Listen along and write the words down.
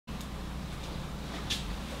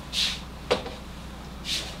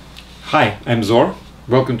Hi, I'm Zor.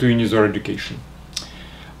 Welcome to Unizor Education.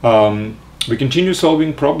 We continue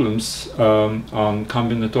solving problems on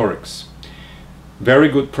combinatorics. Very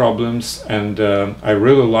good problems, and I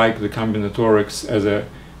really like the combinatorics as a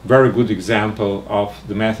very good example of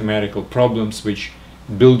the mathematical problems which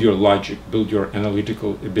build your logic, build your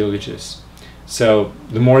analytical abilities. So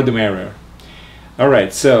the more the merrier.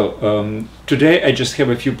 Alright, so today I just have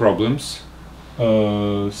a few problems,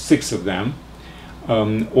 6 of them.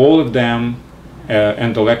 All of them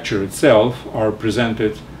and the lecture itself are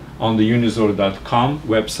presented on the unizor.com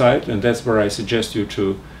website, and that's where I suggest you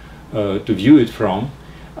to view it from.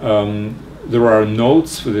 There are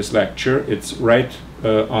notes for this lecture. It's right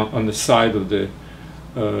on the side of the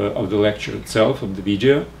lecture itself, of the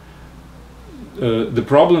video. The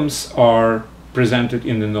problems are presented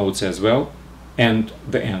in the notes as well, and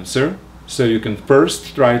the answer. So you can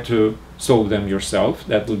first try to solve them yourself.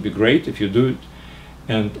 That would be great if you do it,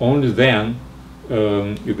 and only then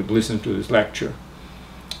you could listen to this lecture.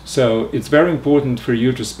 So it's very important for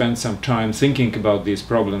you to spend some time thinking about these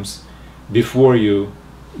problems before you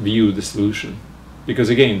view the solution, because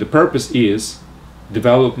again, the purpose is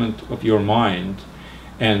development of your mind,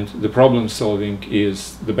 and the problem solving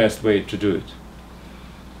is the best way to do it.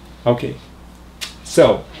 Okay,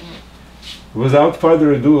 so without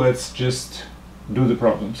further ado, let's just do the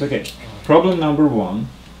problems. Okay, problem number 1.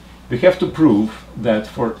 We have to prove that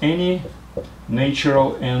for any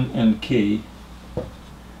natural n and k,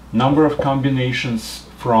 number of combinations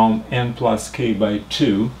from n plus k by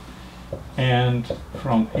 2 and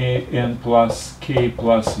from n plus k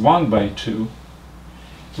plus 1 by 2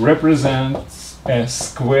 represents a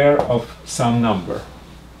square of some number.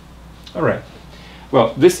 Alright,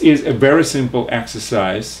 well, this is a very simple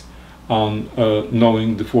exercise on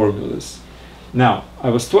knowing the formulas. Now, I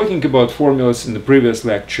was talking about formulas in the previous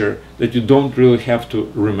lecture, that you don't really have to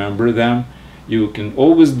remember them. You can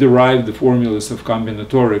always derive the formulas of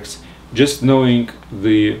combinatorics just knowing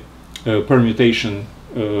the permutation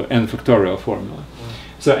n factorial formula.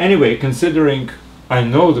 So anyway, considering I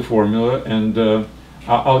know the formula, and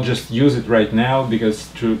I'll just use it right now, because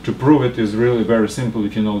to prove it is really very simple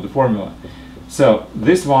if you know the formula. So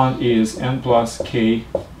this one is n plus k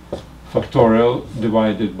factorial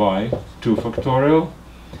divided by 2 factorial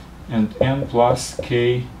and n plus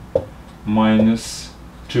k minus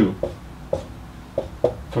 2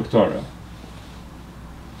 factorial.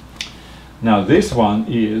 Now this one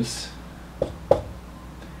is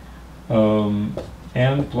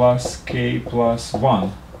n plus k plus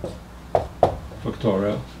 1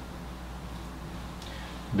 factorial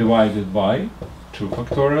divided by 2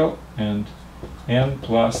 factorial and n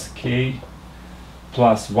plus k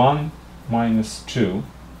plus 1 minus 2,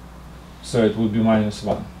 so it would be minus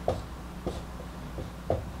 1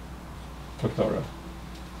 factorial.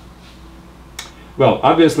 Well,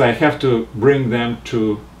 obviously I have to bring them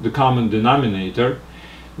to the common denominator.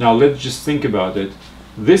 Now let's just think about it.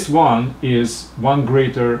 This one is 1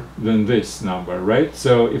 greater than this number, right?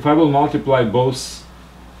 So if I will multiply both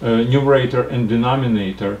numerator and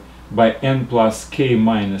denominator by n plus k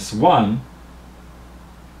minus 1,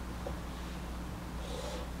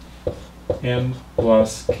 n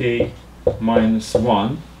plus k minus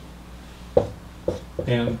 1,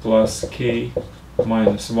 n plus k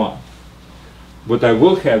minus 1. What I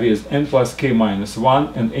will have is n plus k minus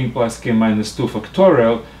 1 and n plus k minus 2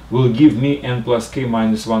 factorial will give me n plus k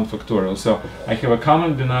minus 1 factorial. So I have a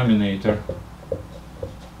common denominator,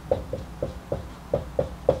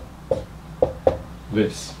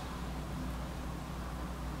 this.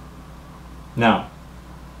 Now,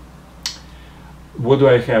 what do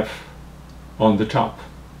I have on the top?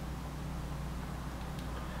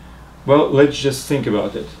 Well, let's just think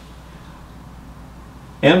about it.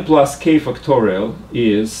 N plus k factorial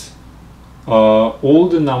is all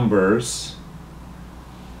the numbers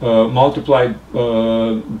multiplied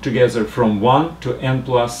together from 1 to n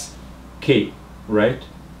plus k, right?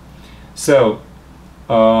 So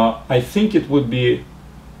I think it would be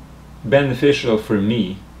beneficial for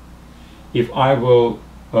me if I will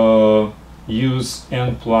use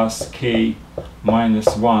n plus k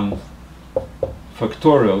minus 1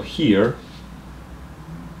 factorial here.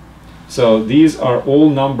 So these are all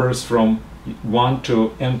numbers from 1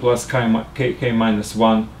 to n plus k minus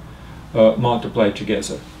 1 multiplied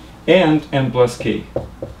together, and n plus k,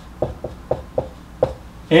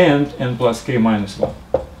 and n plus k minus 1.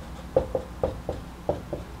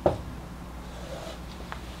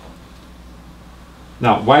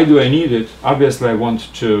 Now, why do I need it? Obviously I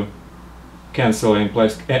want to cancel n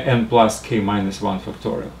plus k minus 1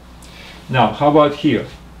 factorial. Now, how about here?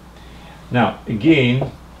 Now,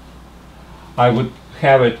 again, I would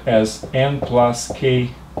have it as n plus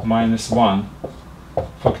k minus 1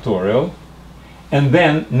 factorial, and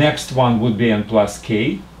then next one would be n plus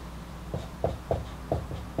k,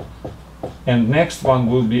 and next one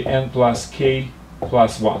will be n plus k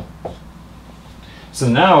plus 1. So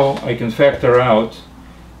now I can factor out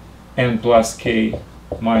n plus k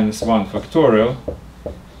minus 1 factorial,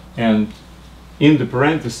 and in the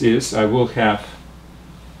parentheses I will have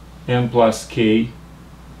n plus k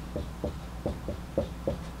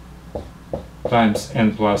times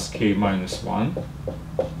n plus k minus 1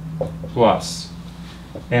 plus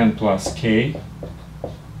n plus k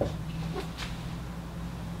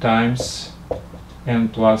times n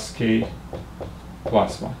plus k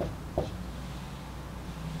plus 1.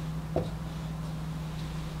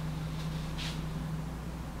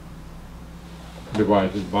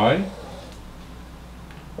 Divided by,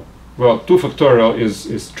 well, 2 factorial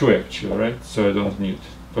is true actually, right? So I don't need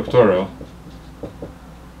factorial.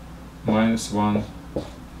 Minus 1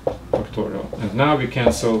 factorial. And now we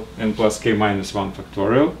cancel n plus k minus 1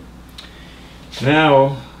 factorial.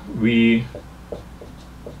 Now we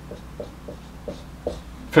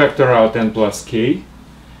factor out n plus k,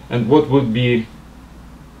 and what would be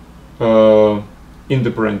in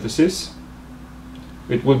the parentheses?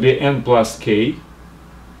 It would be n plus k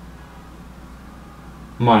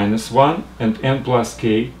minus 1 and n plus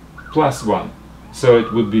k plus 1. So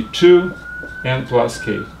it would be 2 n plus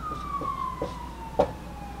k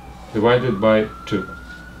divided by 2.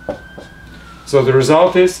 So the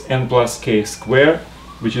result is n plus k squared,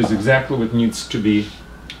 which is exactly what needs to be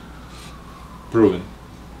proven.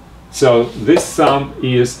 So this sum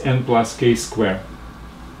is n plus k squared.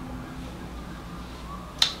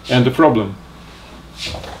 And the problem.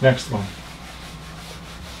 Next one.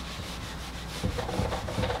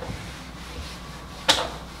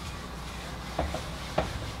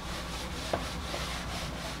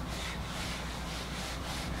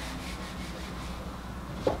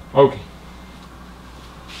 Okay.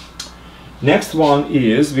 Next one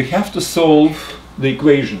is we have to solve the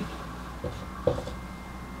equation.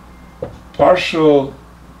 Partial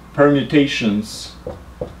permutations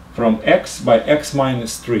from x by x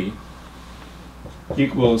minus 3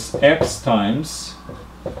 equals x times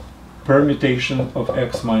permutation of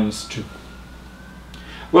x minus 2.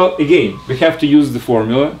 Well, again, we have to use the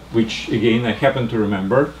formula, which again I happen to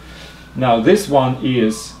remember. Now this one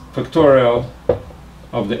is factorial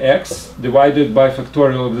of the x divided by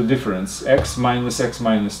factorial of the difference, x minus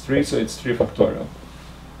 3, so it's 3 factorial.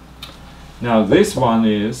 Now this one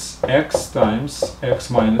is x times x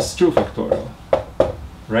minus 2 factorial,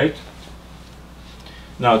 right?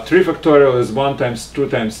 Now 3 factorial is 1 times 2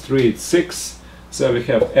 times 3, it's 6. So we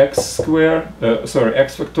have x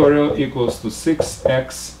factorial equals to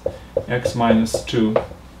 6x x minus 2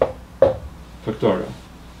 factorial.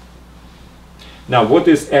 Now what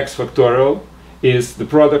is x factorial? Is the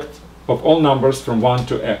product of all numbers from 1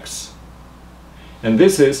 to x. And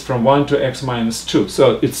this is from 1 to x minus 2.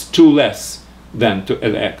 So it's 2 less than to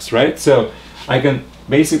x, right? So I can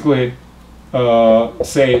basically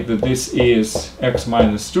say that this is x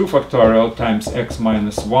minus 2 factorial times x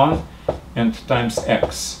minus 1 and times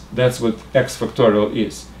x. That's what x factorial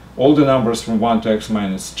is. All the numbers from 1 to x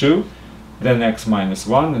minus 2, then x minus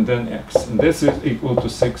 1, and then x. And this is equal to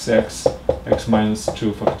 6x x minus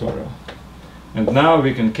 2 factorial. And now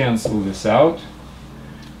we can cancel this out.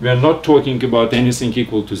 We are not talking about anything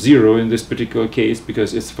equal to 0 in this particular case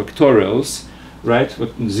because it's factorials, right?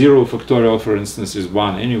 0 factorial, for instance, is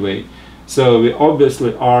 1 anyway. So we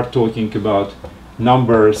obviously are talking about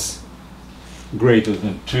numbers greater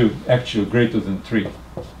than 2, actually greater than 3.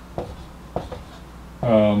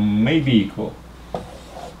 Maybe equal.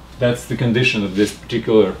 That's the condition of this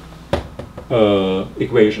particular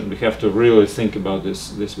equation. We have to really think about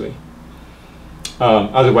this way.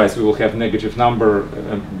 Otherwise we will have negative number,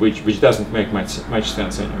 which doesn't make much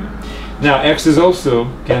sense anymore. Now x is also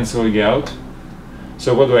cancelling out.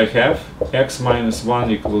 So what do I have? X minus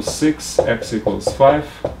 1 equals 6, x equals 5.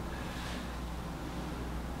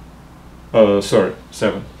 7.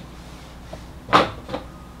 7.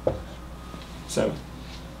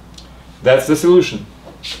 That's the solution.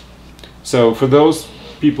 So for those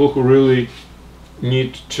people who really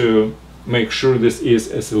need to make sure this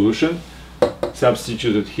is a solution,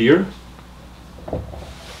 substitute it here.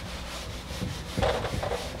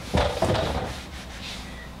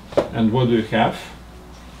 And what do you have?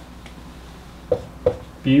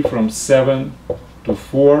 P from 7 to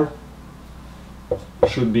 4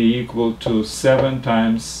 should be equal to 7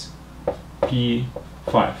 times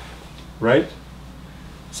P5, right?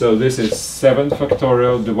 So this is 7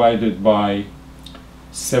 factorial divided by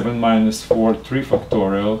 7 minus 4 3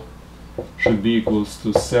 factorial should be equals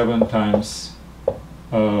to 7 times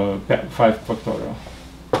 5 factorial.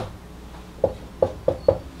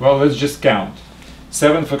 Well, let's just count.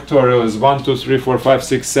 7 factorial is 1, 2, 3, 4, 5,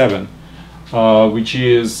 6, 7, which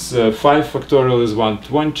is 5 factorial is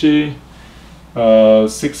 120,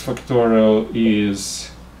 6 factorial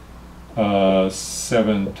is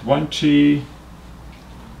 720,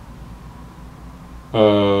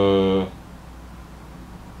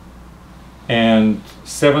 and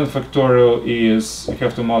 7 factorial is, you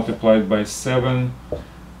have to multiply it by 7,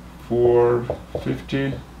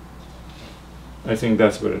 450. I think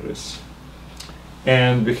that's what it is.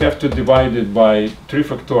 And we have to divide it by 3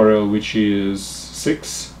 factorial, which is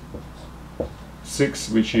 6, 6,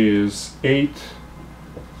 which is 8,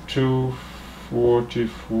 2,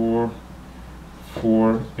 44,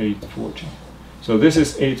 4, 840. So this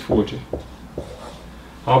is 840.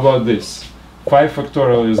 How about this? 5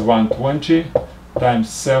 factorial is 120 times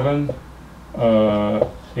 7,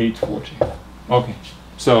 840. Okay,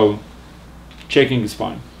 so checking is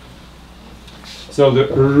fine. So the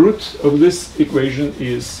root of this equation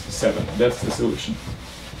is 7. That's the solution.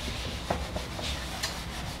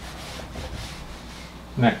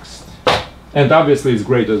 Next. And obviously it's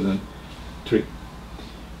greater than 3.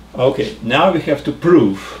 Okay, now we have to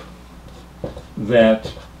prove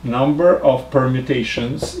that number of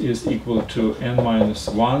permutations is equal to n minus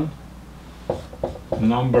 1,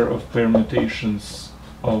 number of permutations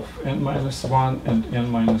of n minus 1 and n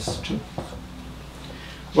minus 2.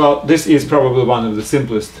 Well, this is probably one of the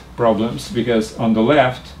simplest problems, because on the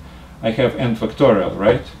left I have n factorial,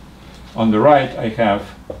 right? On the right I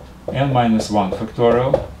have n minus 1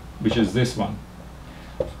 factorial, which is this one,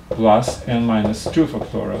 plus n minus 2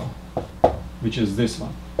 factorial, which is this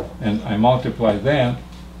one. And I multiply them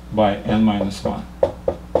by n minus 1,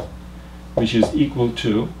 which is equal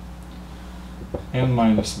to n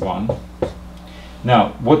minus 1.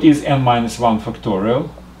 Now, what is n minus 1 factorial?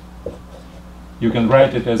 You can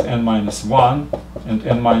write it as n minus 1 and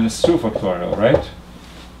n minus 2 factorial, right?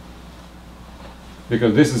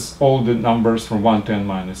 Because this is all the numbers from 1 to n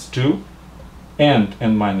minus 2, and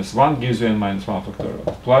n minus 1 gives you n minus 1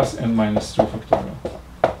 factorial, plus n minus 2 factorial.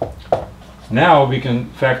 Now we can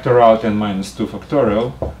factor out n minus 2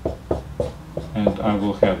 factorial, and I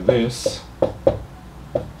will have this.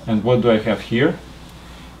 And what do I have here?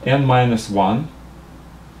 N minus 1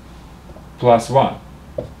 plus 1.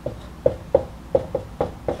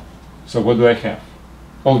 So what do I have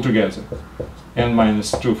altogether? N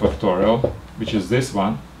minus 2 factorial, which is this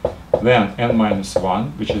one, then n minus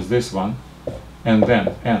 1, which is this one, and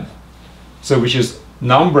then n. So which is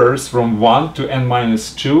numbers from 1 to n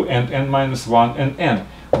minus 2 and n minus 1 and n,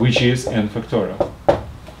 which is n factorial,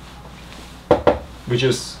 which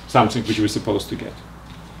is something which we're supposed to get.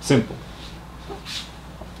 Simple.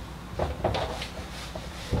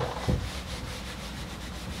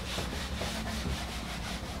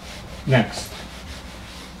 Next.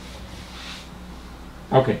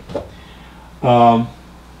 Okay.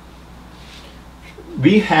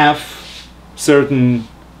 We have certain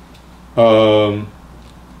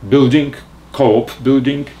building, co-op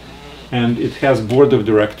building, and it has board of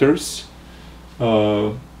directors.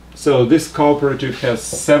 So this cooperative has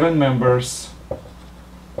 7 members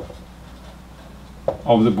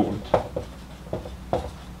of the board.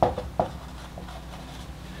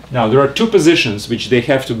 Now there are 2 positions which they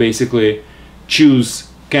have to basically choose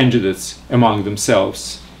candidates among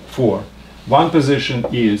themselves for. One position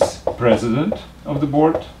is president of the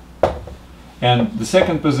board, and the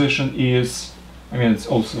second position is, I mean, it's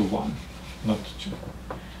also 1, not 2.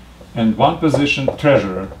 And one position,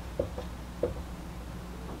 treasurer.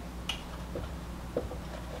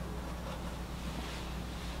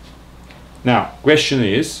 Now, question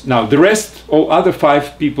is, now the rest, all other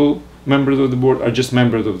 5 people, members of the board, are just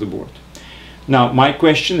members of the board. Now, my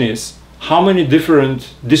question is, how many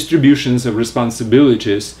different distributions of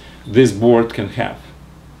responsibilities this board can have?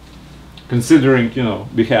 Considering, you know,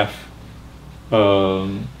 we have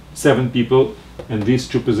 7 people, and these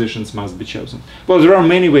 2 positions must be chosen. Well, there are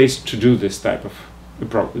many ways to do this type of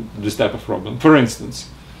problem. For instance,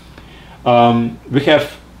 we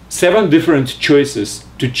have 7 different choices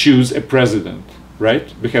to choose a president,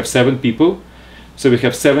 right? We have 7 people, so we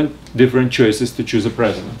have 7 different choices to choose a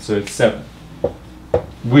president. So it's 7.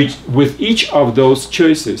 Which, with each of those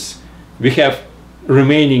choices, we have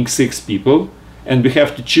remaining 6 people, and we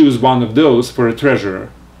have to choose one of those for a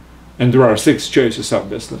treasurer. And there are 6 choices,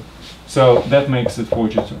 obviously. So that makes it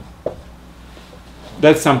 42.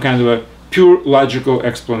 That's some kind of a pure logical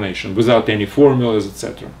explanation without any formulas,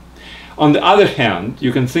 etc. On the other hand,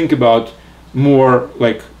 you can think about more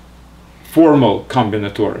like formal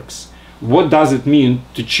combinatorics. What does it mean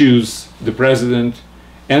to choose the president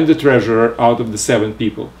and the treasurer out of the 7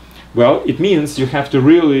 people? Well, it means you have to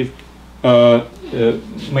really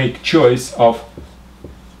make choice of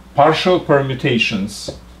partial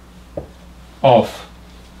permutations of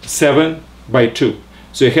 7 by 2.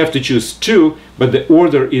 So you have to choose 2, but the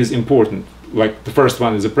order is important. Like the first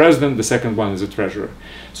one is a president, the second one is a treasurer.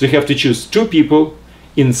 So you have to choose 2 people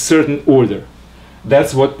in certain order.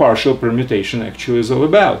 That's what partial permutation actually is all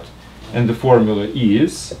about. And the formula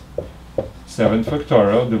is 7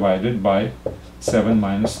 factorial divided by 7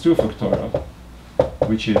 minus 2 factorial,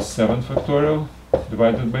 which is 7 factorial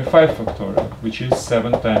divided by 5 factorial, which is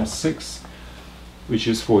 7 times 6, which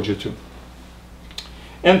is 42.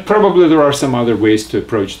 And probably there are some other ways to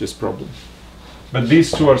approach this problem, but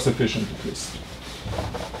these 2 are sufficient at least.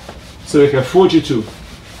 So we have 42.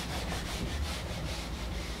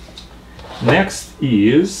 Next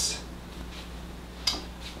is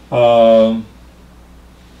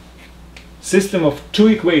system of 2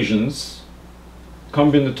 equations,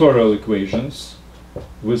 combinatorial equations,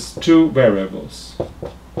 with 2 variables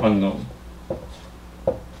unknown.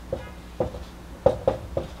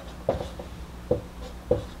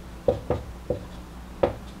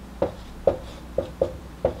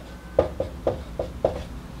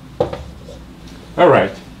 All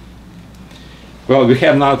right. Well, we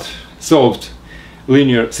have not solved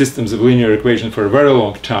linear systems of linear equation for a very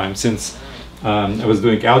long time, since I was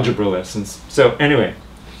doing algebra lessons. So anyway,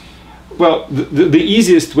 well, the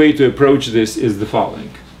easiest way to approach this is the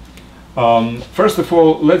following. First of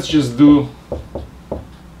all, let's just do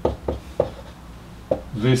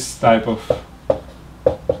this type of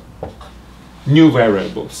new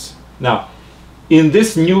variables. Now, in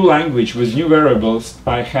this new language with new variables,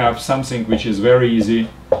 I have something which is very easy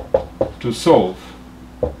to solve.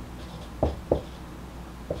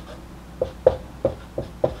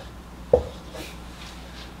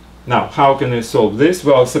 Now, how can I solve this?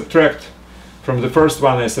 Well, subtract from the first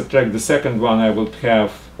one, I subtract the second one, I will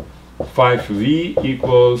have 5v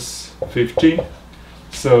equals 50.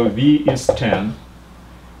 So v is 10,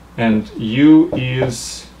 and u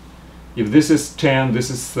is, if this is 10, this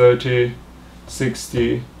is 30,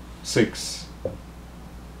 66.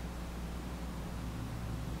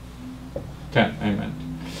 10, I meant.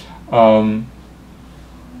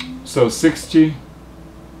 So 60.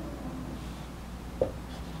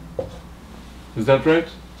 Is that right?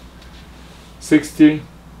 60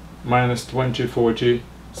 minus 20, 40,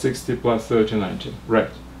 60 plus 30, 90. Right.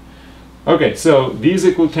 Okay, so v is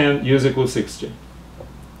equal 10, u is equal 60.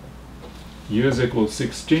 U is equal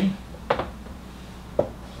 60.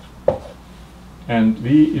 And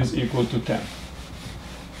v is equal to 10.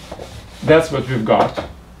 That's what we've got.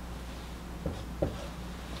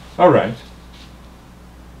 All right.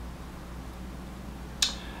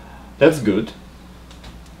 That's good.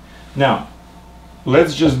 Now,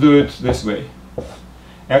 let's just do it this way.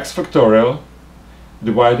 X factorial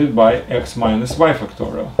divided by x minus y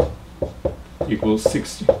factorial equals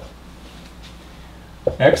 60.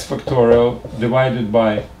 X factorial divided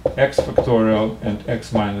by x factorial and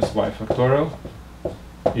x minus y factorial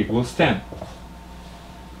equals 10.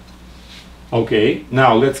 Okay,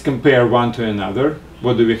 now let's compare one to another.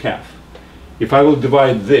 What do we have? If I will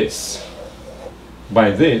divide this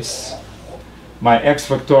by this, my x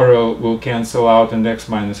factorial will cancel out and x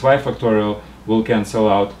minus y factorial will cancel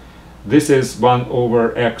out. This is 1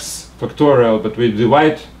 over x factorial, but we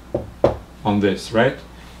divide on this, right?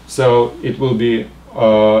 So it will be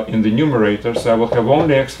in the numerator, so I will have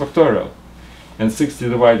only x factorial. And 60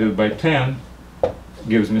 divided by 10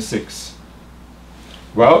 gives me 6.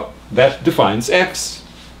 Well, that defines x.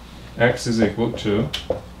 X is equal to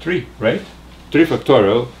 3, right? 3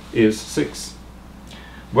 factorial is 6.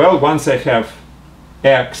 Well, once I have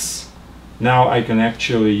x, now I can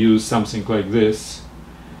actually use something like this.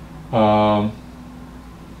 Oh,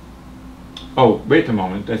 wait a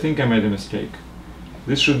moment, I think I made a mistake.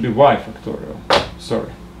 This should be y factorial.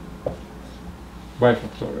 Sorry. Y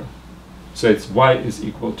factorial. So it's y is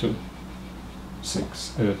equal to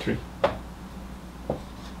 3.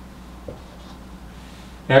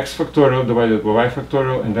 X factorial divided by y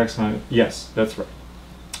factorial and x minus, yes, that's right.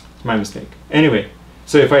 It's my mistake. Anyway,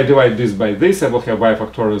 so if I divide this by this, I will have y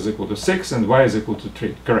factorial is equal to 6 and y is equal to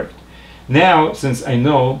 3. Correct. Now, since I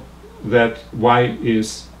know that y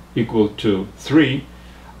is equal to 3,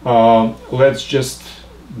 let's just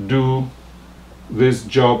do this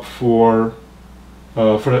job for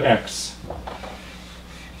x.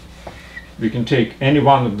 We can take any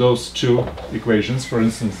one of those two equations, for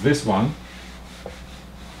instance this one,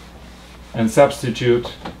 and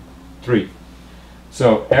substitute 3.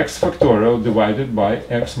 So x factorial divided by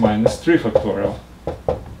x minus 3 factorial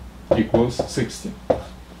equals 60.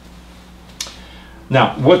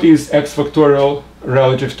 Now, what is x factorial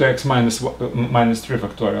relative to x minus 3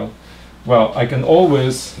 factorial? Well, I can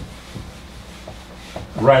always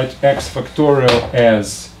write x factorial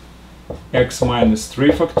as x minus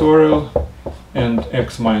 3 factorial and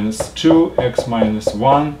x minus 2, x minus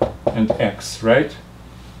 1, and x, right?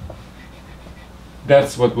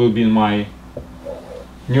 That's what will be in my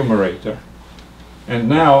numerator. And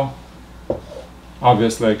now,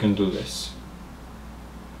 obviously, I can do this.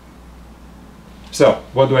 So,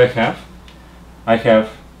 what do I have? I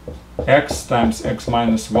have x times x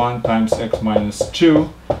minus 1 times x minus 2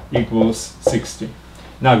 equals 60.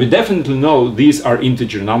 Now, we definitely know these are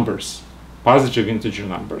integer numbers, positive integer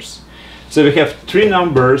numbers. So we have three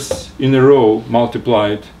numbers in a row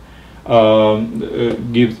multiplied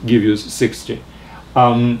give you 60.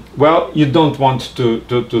 Well, you don't want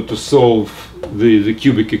to solve the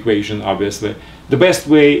cubic equation, obviously. The best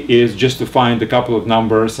way is just to find a couple of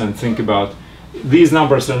numbers and think about these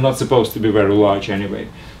numbers are not supposed to be very large anyway.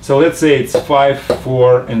 So let's say it's 5,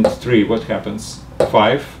 4, and 3. What happens?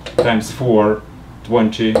 5 times 4,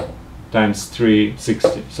 20, times 3,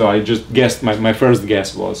 60. So I just guessed, my first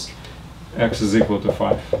guess was x is equal to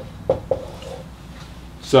 5.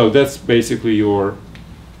 So that's basically your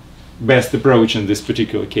best approach in this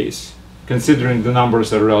particular case. Considering the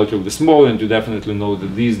numbers are relatively small, and you definitely know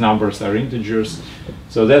that these numbers are integers.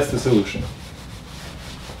 So that's the solution.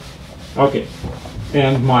 Okay,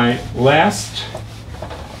 and my last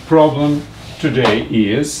problem today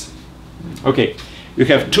is, okay, you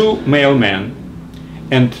have two mailmen,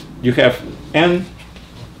 and you have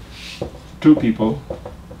two people,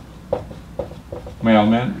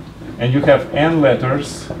 mailmen, and you have n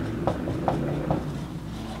letters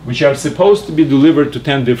which are supposed to be delivered to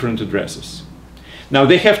 10 different addresses. Now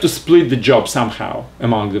they have to split the job somehow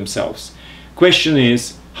among themselves. Question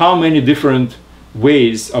is, how many different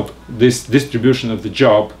ways of this distribution of the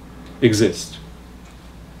job exist?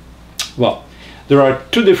 Well, there are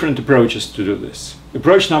two different approaches to do this.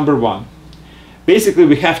 Approach number one, basically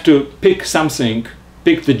we have to pick something,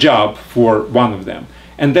 pick the job for one of them,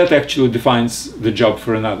 and that actually defines the job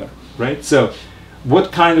for another, right? So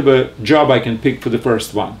what kind of a job I can pick for the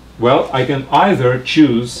first one? Well, I can either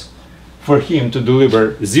choose for him to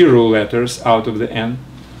deliver 0 letters out of the n,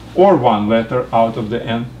 or 1 letter out of the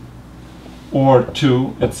n, or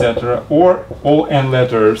 2, etc., or all n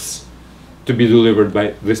letters to be delivered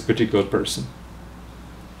by this particular person.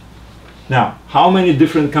 Now, how many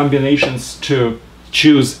different combinations to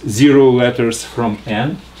choose 0 letters from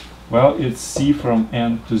n? Well, it's c from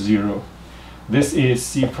n to 0. This is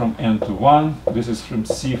c from n to 1. This is from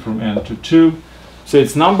c from n to 2. So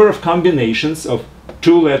it's number of combinations of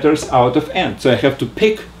 2 letters out of n. So I have to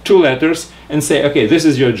pick 2 letters and say, okay, this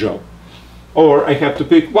is your job. Or I have to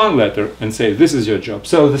pick 1 letter and say, this is your job.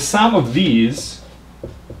 So the sum of these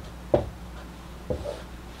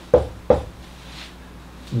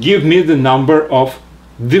give me the number of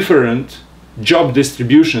different job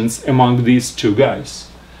distributions among these two guys.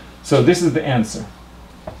 So this is the answer.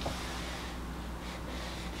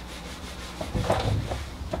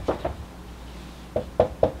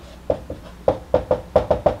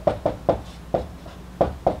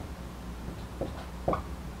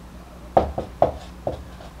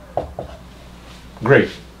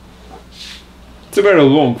 Great. It's a very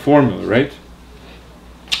long formula, right?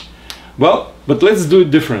 Well, but let's do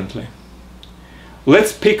it differently.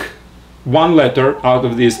 Let's pick 1 letter out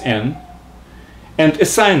of this n and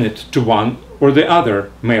assign it to one or the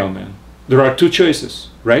other mailman. There are 2 choices,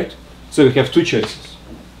 right? So we have 2 choices.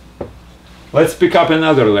 Let's pick up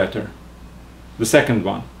another letter, the second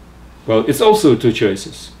one. Well, it's also 2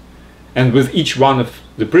 choices. And with each one of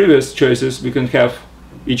the previous choices, we can have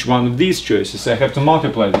each one of these choices. I have to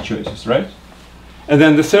multiply the choices, right? And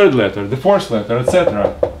then the third letter, the fourth letter,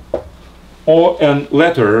 etc. All n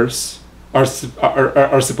letters are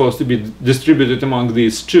supposed to be distributed among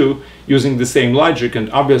these 2 using the same logic,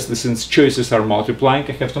 and obviously since choices are multiplying,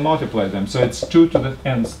 I have to multiply them. So it's 2 to the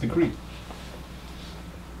nth degree.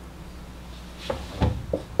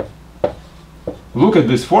 Look at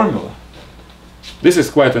this formula. This is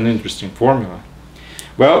quite an interesting formula.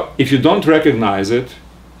 Well, if you don't recognize it,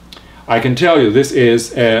 I can tell you this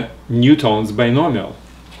is a Newton's binomial.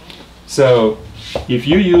 So if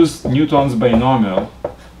you use Newton's binomial,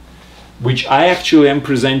 which I actually am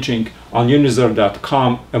presenting on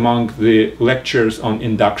unizor.com among the lectures on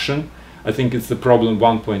induction, I think it's the problem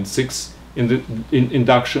 1.6 in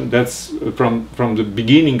induction. That's from the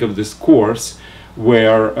beginning of this course,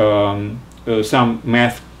 where some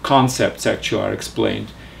math concepts actually are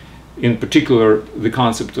explained, in particular the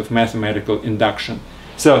concept of mathematical induction.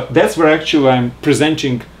 So that's where actually I'm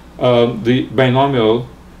presenting the binomial,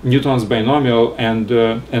 Newton's binomial,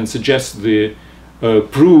 and suggest the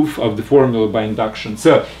proof of the formula by induction.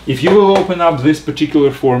 So if you will open up this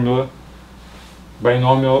particular formula,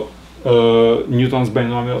 binomial, Newton's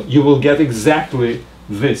binomial, you will get exactly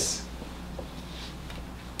this.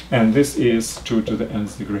 And this is 2 to the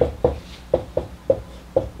nth degree.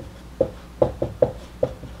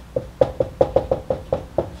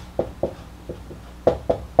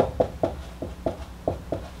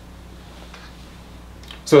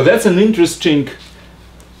 So that's an interesting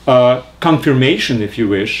confirmation, if you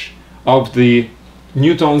wish, of the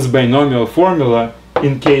Newton's binomial formula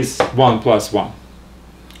in case 1 plus 1.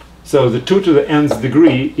 So the 2 to the nth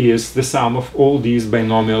degree is the sum of all these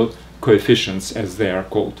binomial coefficients, as they are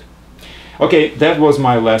called. Okay, that was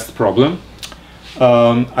my last problem.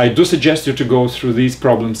 I do suggest you to go through these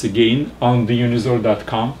problems again on the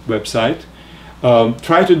unizor.com website.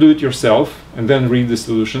 Try to do it yourself and then read the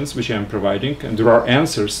solutions which I am providing, and there are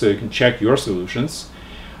answers so you can check your solutions.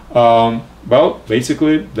 Well,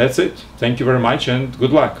 basically that's it. Thank you very much and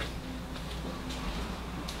good luck.